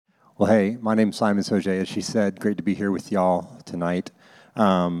Well, hey, my name's Simon Saugier. As she said, great to be here with y'all tonight.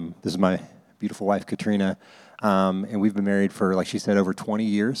 This is my beautiful wife, Katrina, and we've been married for, like she said, over 20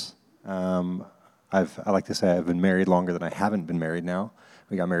 years. I like to say I've been married longer than I haven't been married now.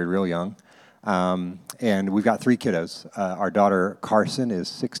 We got married real young. And we've got 3 kiddos. Our daughter, Carson, is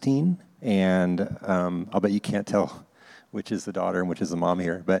 16, and I'll bet you can't tell which is the daughter and which is the mom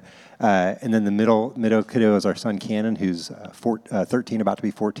here. But and then the middle kiddo is our son Cannon, who's 13, about to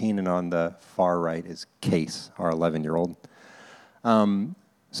be 14, and on the far right is Case, our 11-year-old.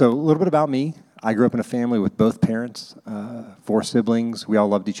 So a little bit about me. I grew up in a family with both parents, 4 siblings. We all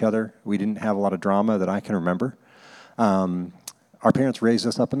loved each other. We didn't have a lot of drama that I can remember. Our parents raised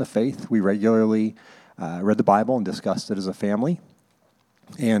us up in the faith. We regularly read the Bible and discussed it as a family.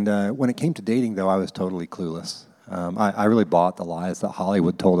 And when it came to dating, though, I was totally clueless. I really bought the lies that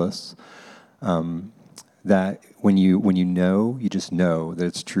Hollywood told us, that when you know, you just know that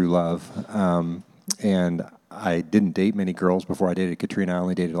it's true love. And I didn't date many girls before I dated Katrina. I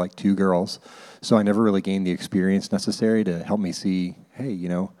only dated like 2 girls. So I never really gained the experience necessary to help me see, hey,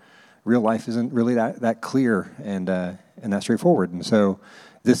 real life isn't really that clear and that straightforward. And so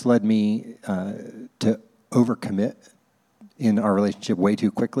this led me to overcommit in our relationship way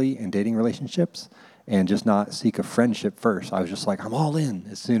too quickly in dating relationships and just not seek a friendship first. I was just like, I'm all in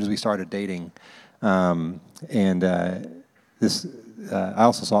as soon as we started dating. I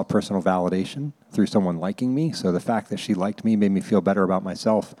also saw personal validation through someone liking me. So the fact that she liked me made me feel better about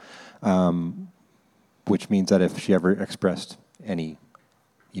myself, which means that if she ever expressed any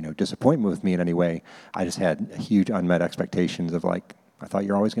disappointment with me in any way, I just had huge unmet expectations of like, I thought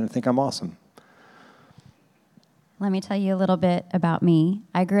you're always going to think I'm awesome. Let me tell you a little bit about me.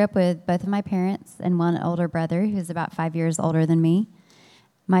 I grew up with both of my parents and one older brother who's about 5 years older than me.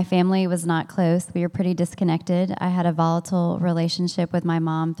 My family was not close. We were pretty disconnected. I had a volatile relationship with my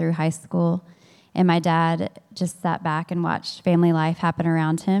mom through high school, and my dad just sat back and watched family life happen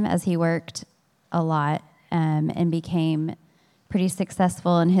around him as he worked a lot and became pretty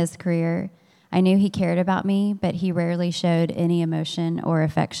successful in his career. I knew he cared about me, but he rarely showed any emotion or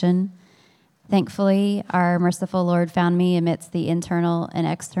affection. Thankfully, our merciful Lord found me amidst the internal and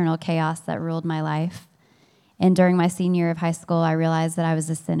external chaos that ruled my life. And during my senior year of high school, I realized that I was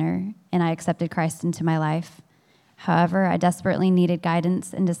a sinner, and I accepted Christ into my life. However, I desperately needed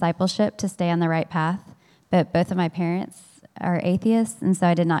guidance and discipleship to stay on the right path, but both of my parents are atheists, and so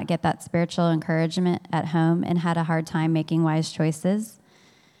I did not get that spiritual encouragement at home and had a hard time making wise choices.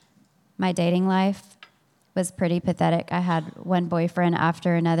 My dating life was pretty pathetic. I had one boyfriend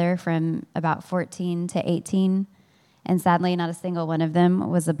after another from about 14 to 18, and sadly, not a single one of them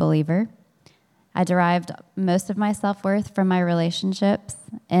was a believer. I derived most of my self-worth from my relationships,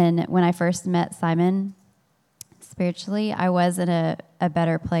 and when I first met Simon, spiritually, I was in a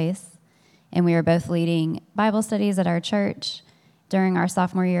better place, and we were both leading Bible studies at our church during our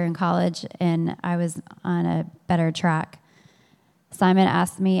sophomore year in college, and I was on a better track. Simon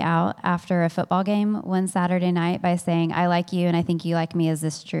asked me out after a football game one Saturday night by saying, I like you and I think you like me. Is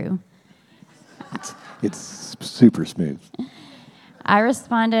this true? It's super smooth. I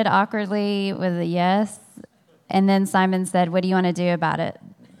responded awkwardly with a yes, and then Simon said, what do you want to do about it?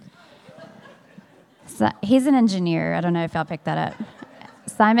 So, he's an engineer. I don't know if y'all picked that up.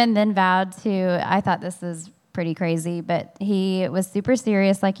 Simon then vowed to, I thought this was pretty crazy, but he was super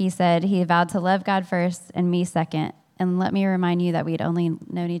serious, like he said. He vowed to love God first and me second. And let me remind you that we'd only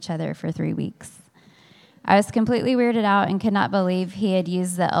known each other for 3 weeks. I was completely weirded out and could not believe he had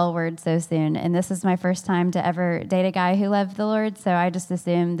used the L word so soon. And this is my first time to ever date a guy who loved the Lord, so I just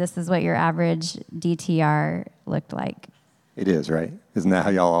assumed this is what your average DTR looked like. It is, right? Isn't that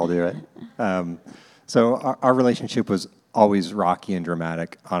how y'all all do it? So our relationship was always rocky and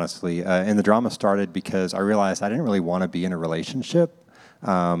dramatic, honestly. And the drama started because I realized I didn't really want to be in a relationship.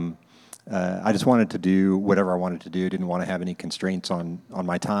 I just wanted to do whatever I wanted to do. Didn't want to have any constraints on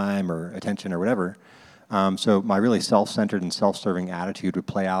my time or attention or whatever. So my really self-centered and self-serving attitude would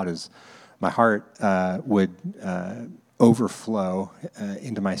play out as my heart would overflow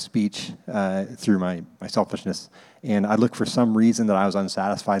into my speech through my selfishness. And I'd look for some reason that I was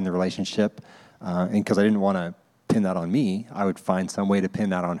unsatisfied in the relationship. And because I didn't want to pin that on me, I would find some way to pin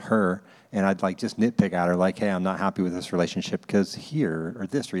that on her. And I'd like just nitpick at her, like, hey, I'm not happy with this relationship because here, or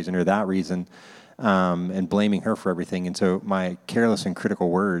this reason, or that reason, and blaming her for everything. And so my careless and critical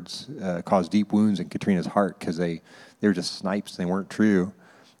words caused deep wounds in Katrina's heart because they were just snipes, they weren't true.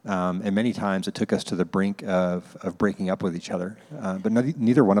 And many times it took us to the brink of breaking up with each other. But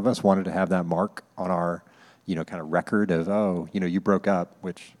neither one of us wanted to have that mark on our, kind of record of, you broke up,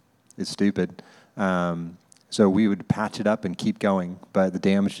 which is stupid. So we would patch it up and keep going, but the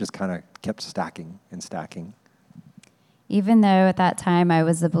damage just kind of kept stacking and stacking. Even though at that time I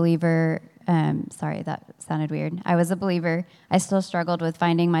was a believer, sorry, that sounded weird. I was a believer. I still struggled with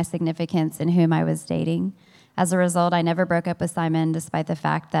finding my significance in whom I was dating. As a result, I never broke up with Simon, despite the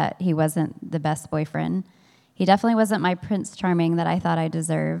fact that he wasn't the best boyfriend. He definitely wasn't my Prince Charming that I thought I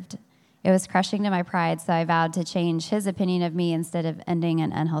deserved. It was crushing to my pride, so I vowed to change his opinion of me instead of ending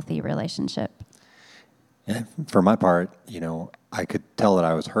an unhealthy relationship. And for my part, I could tell that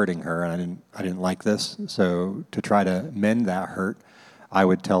I was hurting her, and I didn't like this. So to try to mend that hurt, I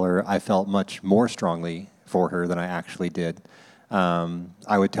would tell her I felt much more strongly for her than I actually did.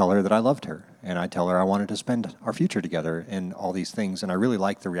 I would tell her that I loved her, and I'd tell her I wanted to spend our future together and all these things. And I really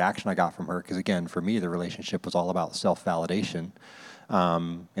liked the reaction I got from her because, again, for me, the relationship was all about self-validation.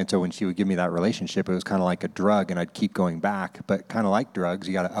 And so when she would give me that relationship, it was kind of like a drug, and I'd keep going back. But kind of like drugs,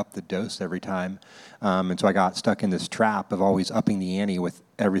 you got to up the dose every time. And so I got stuck in this trap of always upping the ante with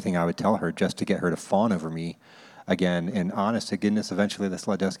everything I would tell her just to get her to fawn over me again. And honest to goodness, eventually this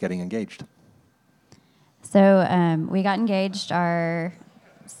led to us getting engaged. So we got engaged our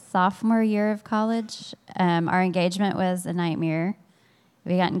sophomore year of college. Our engagement was a nightmare.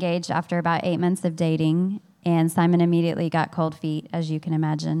 We got engaged after about 8 months of dating. And Simon immediately got cold feet, as you can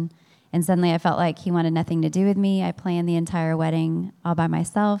imagine. And suddenly I felt like he wanted nothing to do with me. I planned the entire wedding all by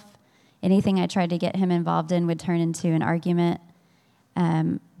myself. Anything I tried to get him involved in would turn into an argument.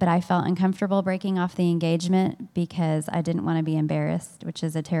 But I felt uncomfortable breaking off the engagement because I didn't want to be embarrassed, which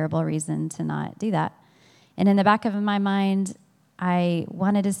is a terrible reason to not do that. And in the back of my mind, I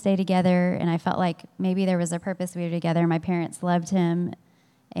wanted to stay together, and I felt like maybe there was a purpose we were together. My parents loved him,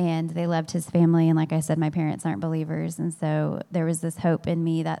 and they loved his family. And like I said, my parents aren't believers. And so there was this hope in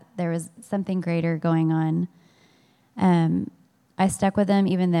me that there was something greater going on. I stuck with him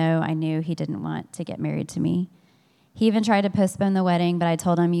even though I knew he didn't want to get married to me. He even tried to postpone the wedding, but I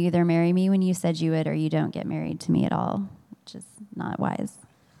told him, you either marry me when you said you would or you don't get married to me at all, which is not wise.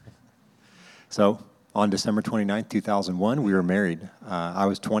 So on December 29th, 2001, we were married. I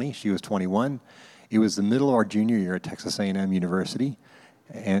was 20, she was 21. It was the middle of our junior year at Texas A&M University.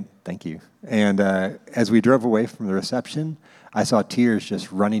 And thank you. And as we drove away from the reception, I saw tears just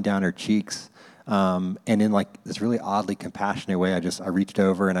running down her cheeks. And in like this really oddly compassionate way, I reached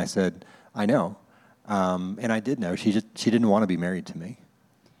over and I said, I know. And I did know. She didn't want to be married to me.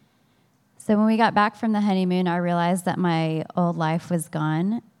 So when we got back from the honeymoon, I realized that my old life was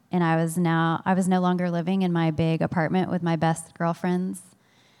gone, and I was no longer living in my big apartment with my best girlfriends.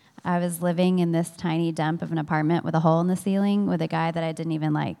 I was living in this tiny dump of an apartment with a hole in the ceiling with a guy that I didn't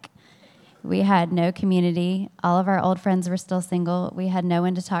even like. We had no community. All of our old friends were still single. We had no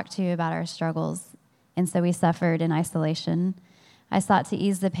one to talk to about our struggles, and so we suffered in isolation. I sought to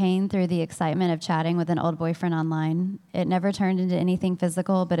ease the pain through the excitement of chatting with an old boyfriend online. It never turned into anything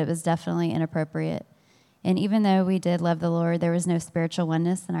physical, but it was definitely inappropriate. And even though we did love the Lord, there was no spiritual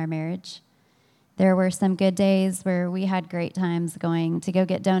oneness in our marriage. There were some good days where we had great times going to go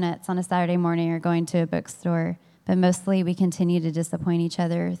get donuts on a Saturday morning or going to a bookstore, but mostly we continued to disappoint each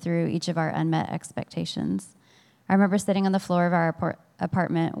other through each of our unmet expectations. I remember sitting on the floor of our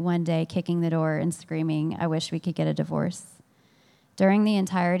apartment one day, kicking the door and screaming, I wish we could get a divorce. During the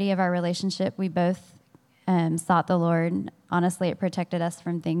entirety of our relationship, we both sought the Lord. Honestly, it protected us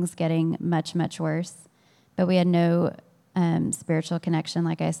from things getting much, much worse. But we had no spiritual connection,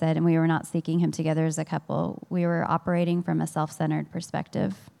 like I said, and we were not seeking him together as a couple. We were operating from a self-centered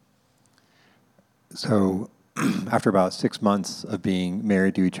perspective. So after about 6 months of being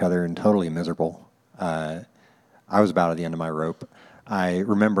married to each other and totally miserable, I was about at the end of my rope. I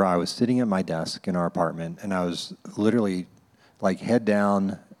remember I was sitting at my desk in our apartment, and I was literally like head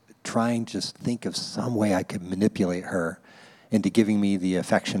down, trying to just think of some way I could manipulate her into giving me the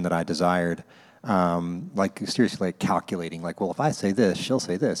affection that I desired. Like seriously, like calculating, like, well, if I say this, she'll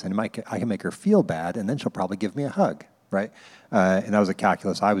say this, and I can make her feel bad, and then she'll probably give me a hug, right? And that was a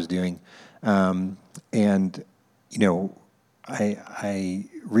calculus I was doing. And, you know, I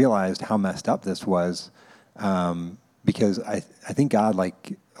realized how messed up this was because I think God,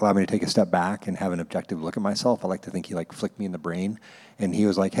 like, allowed me to take a step back and have an objective look at myself. I like to think he, like, flicked me in the brain. And he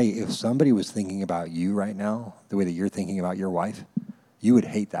was like, hey, if somebody was thinking about you right now, the way that you're thinking about your wife, you would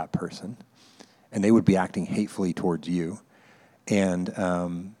hate that person. And they would be acting hatefully towards you. And,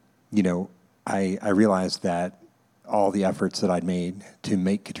 you know, I realized that all the efforts that I'd made to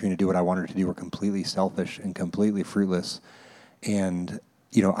make Katrina do what I wanted her to do were completely selfish and completely fruitless. And,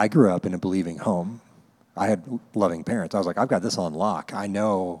 you know, I grew up in a believing home. I had loving parents. I was like, I've got this on lock. I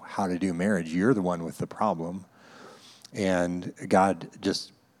know how to do marriage. You're the one with the problem. And God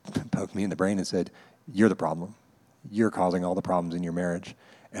just poked me in the brain and said, you're the problem. You're causing all the problems in your marriage.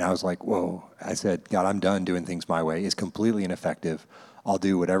 And I was like, whoa. I said, God, I'm done doing things my way. It's completely ineffective. I'll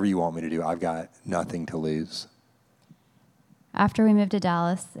do whatever you want me to do. I've got nothing to lose. After we moved to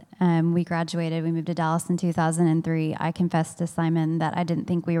Dallas, we graduated. We moved to Dallas in 2003. I confessed to Simon that I didn't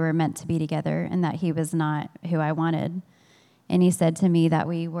think we were meant to be together and that he was not who I wanted. And he said to me that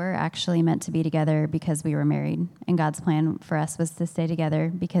we were actually meant to be together because we were married. And God's plan for us was to stay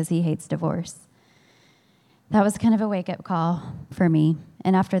together because he hates divorce. That was kind of a wake-up call for me.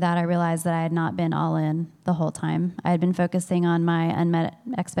 And after that, I realized that I had not been all in the whole time. I had been focusing on my unmet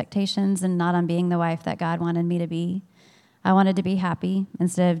expectations and not on being the wife that God wanted me to be. I wanted to be happy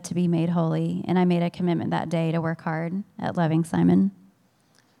instead of to be made holy. And I made a commitment that day to work hard at loving Simon.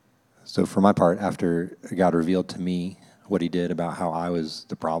 So for my part, after God revealed to me what he did about how I was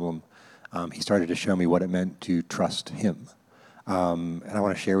the problem, he started to show me what it meant to trust him. And I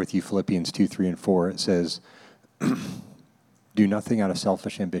want to share with you Philippians 2, 3, and 4. It says, do nothing out of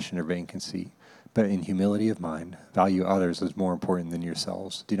selfish ambition or vain conceit, but in humility of mind, value others as more important than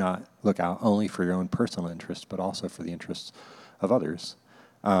yourselves. Do not look out only for your own personal interests, but also for the interests of others.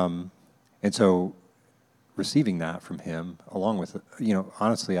 And so receiving that from him, along with,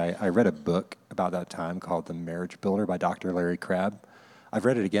 honestly, I read a book about that time called The Marriage Builder by Dr. Larry Crabb. I've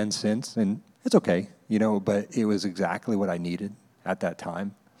read it again since, and it's okay, but it was exactly what I needed at that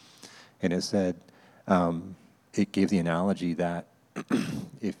time. And it said, it gave the analogy that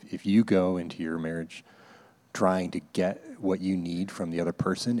if you go into your marriage trying to get what you need from the other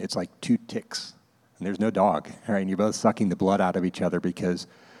person, it's like two ticks, and there's no dog, right? And you're both sucking the blood out of each other because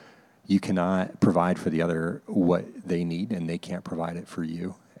you cannot provide for the other what they need, and they can't provide it for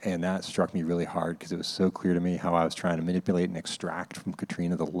you. And that struck me really hard because it was so clear to me how I was trying to manipulate and extract from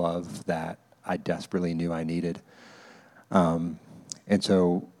Katrina the love that I desperately knew I needed. And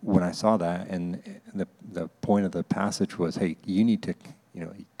so when I saw that, and the point of the passage was, hey, you need to,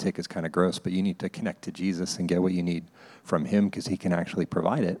 tick is kind of gross, but you need to connect to Jesus and get what you need from him because he can actually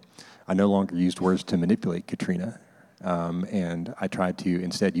provide it. I no longer used words to manipulate Katrina, and I tried to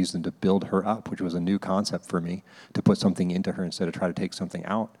instead use them to build her up, which was a new concept for me, to put something into her instead of try to take something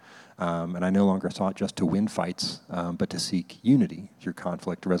out. And I no longer sought just to win fights, but to seek unity through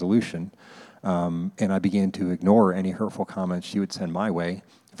conflict resolution. And I began to ignore any hurtful comments she would send my way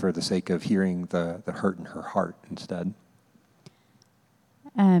for the sake of hearing the hurt in her heart instead.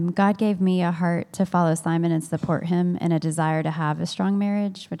 God gave me a heart to follow Simon and support him and a desire to have a strong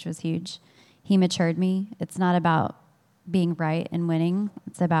marriage, which was huge. He matured me. It's not about being right and winning.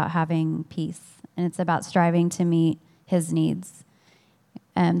 It's about having peace, and it's about striving to meet his needs.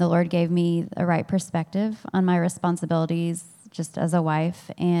 The Lord gave me a right perspective on my responsibilities just as a wife,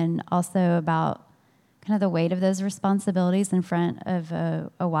 and also about kind of the weight of those responsibilities in front of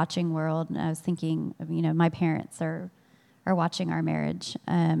a watching world. And I was thinking, my parents are watching our marriage,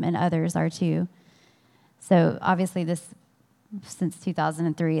 and others are too. So obviously since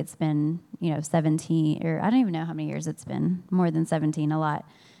 2003, it's been, 17, or I don't even know how many years it's been, more than 17, a lot.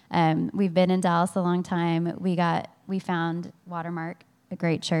 We've been in Dallas a long time. We found Watermark, a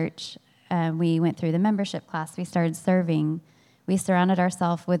great church. We went through the membership class. We started serving. We surrounded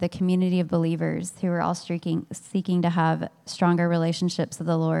ourselves with a community of believers who were all seeking to have stronger relationships with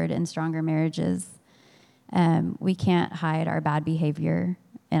the Lord and stronger marriages. We can't hide our bad behavior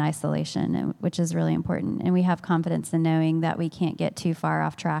in isolation, which is really important. And we have confidence in knowing that we can't get too far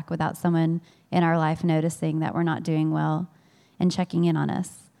off track without someone in our life noticing that we're not doing well and checking in on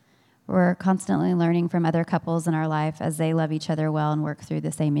us. We're constantly learning from other couples in our life as they love each other well and work through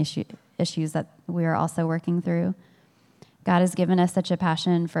the same issues that we are also working through. God has given us such a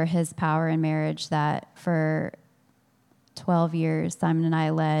passion for his power in marriage that for 12 years, Simon and I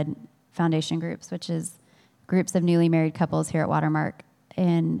led foundation groups, which is groups of newly married couples here at Watermark.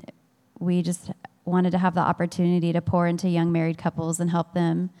 And we just wanted to have the opportunity to pour into young married couples and help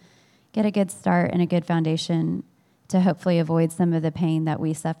them get a good start and a good foundation to hopefully avoid some of the pain that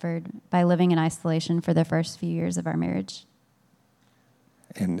we suffered by living in isolation for the first few years of our marriage.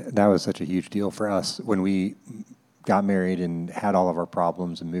 And that was such a huge deal for us. When we got married and had all of our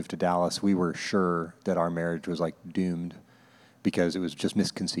problems and moved to Dallas, we were sure that our marriage was like doomed because it was just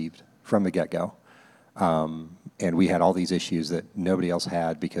misconceived from the get-go. And we had all these issues that nobody else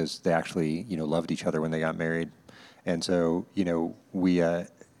had because they actually, loved each other when they got married. And so,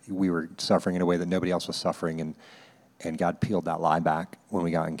 we were suffering in a way that nobody else was suffering. And God peeled that lie back when we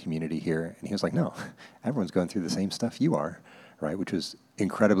got in community here. And he was like, no, everyone's going through the same stuff you are, right? Which was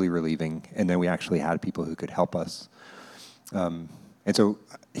incredibly relieving. And then we actually had people who could help us. And so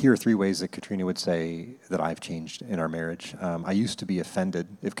here are 3 ways that Katrina would say that I've changed in our marriage. I used to be offended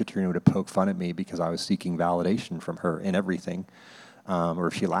if Katrina would have poked fun at me because I was seeking validation from her in everything. Or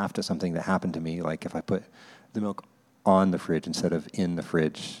if she laughed at something that happened to me, like if I put the milk on the fridge instead of in the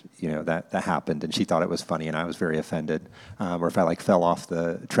fridge, that happened, and she thought it was funny, and I was very offended. Or if I fell off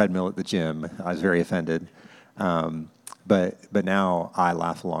the treadmill at the gym, I was very offended. But now I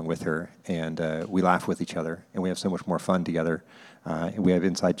laugh along with her, and we laugh with each other, and we have so much more fun together. And we have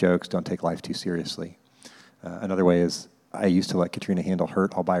inside jokes, don't take life too seriously. Another way is I used to let Katrina handle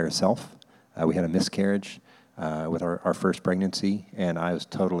hurt all by herself. We had a miscarriage with our first pregnancy, and I was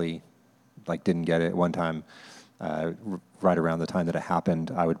totally, didn't get it. One time, right around the time that it happened,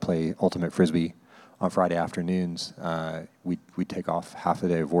 I would play ultimate frisbee on Friday afternoons. We'd take off half the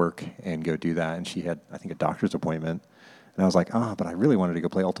day of work and go do that, and she had, I think, a doctor's appointment. And I was like, but I really wanted to go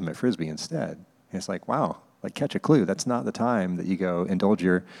play ultimate frisbee instead. And it's like, wow, catch a clue. That's not the time that you go indulge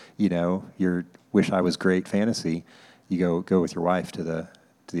your wish I was great fantasy. You go with your wife to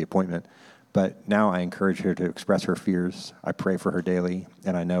the appointment. But now I encourage her to express her fears. I pray for her daily,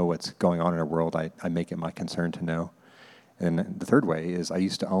 and I know what's going on in her world. I make it my concern to know. And the third way is I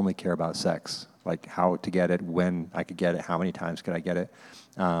used to only care about sex, like how to get it, when I could get it, how many times could I get it.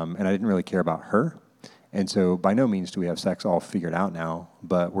 And I didn't really care about her. And so by no means do we have sex all figured out now,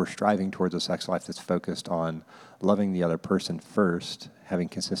 but we're striving towards a sex life that's focused on loving the other person first, having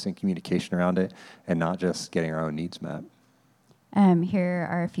consistent communication around it, and not just getting our own needs met. Here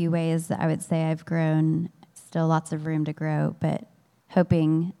are a few ways that I would say I've grown. Still lots of room to grow, but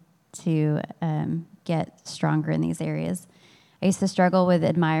hoping to get stronger in these areas. I used to struggle with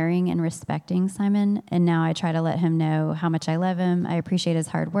admiring and respecting Simon, and now I try to let him know how much I love him. I appreciate his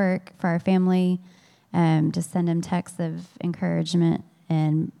hard work for our family. Just send him texts of encouragement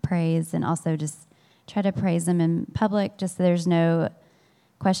and praise, and also just try to praise him in public, just so there's no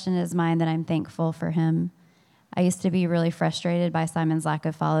question in his mind that I'm thankful for him. I used to be really frustrated by Simon's lack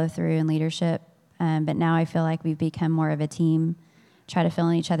of follow-through and leadership, but now I feel like we've become more of a team, try to fill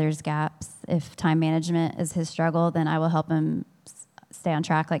in each other's gaps. If time management is his struggle, then I will help him stay on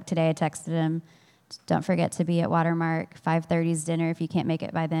track. Like today I texted him, don't forget to be at Watermark, 5:30's dinner. If you can't make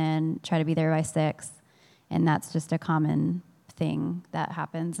it by then, try to be there by 6. And that's just a common thing that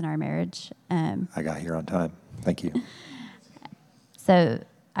happens in our marriage. I got here on time. Thank you. So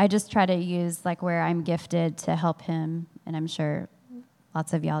I just try to use where I'm gifted to help him, and I'm sure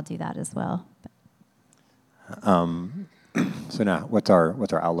lots of y'all do that as well. So now, what's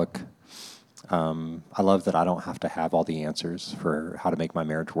our outlook? I love that I don't have to have all the answers for how to make my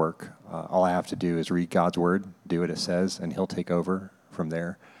marriage work. All I have to do is read God's word, do what it says, and He'll take over from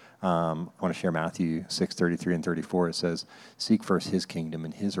there. I want to share Matthew 6:33 and 34. It says, "Seek first His kingdom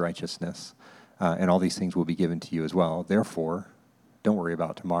and His righteousness, and all these things will be given to you as well. Therefore, don't worry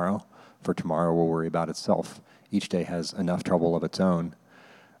about tomorrow, for tomorrow will worry about itself. Each day has enough trouble of its own."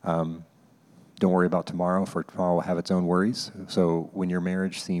 Don't worry about tomorrow, for tomorrow will have its own worries. So when your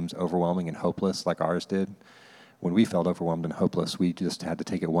marriage seems overwhelming and hopeless like ours did, when we felt overwhelmed and hopeless, we just had to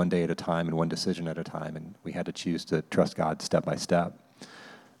take it one day at a time and one decision at a time, and we had to choose to trust God step by step.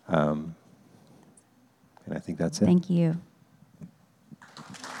 And I think that's it. Thank you.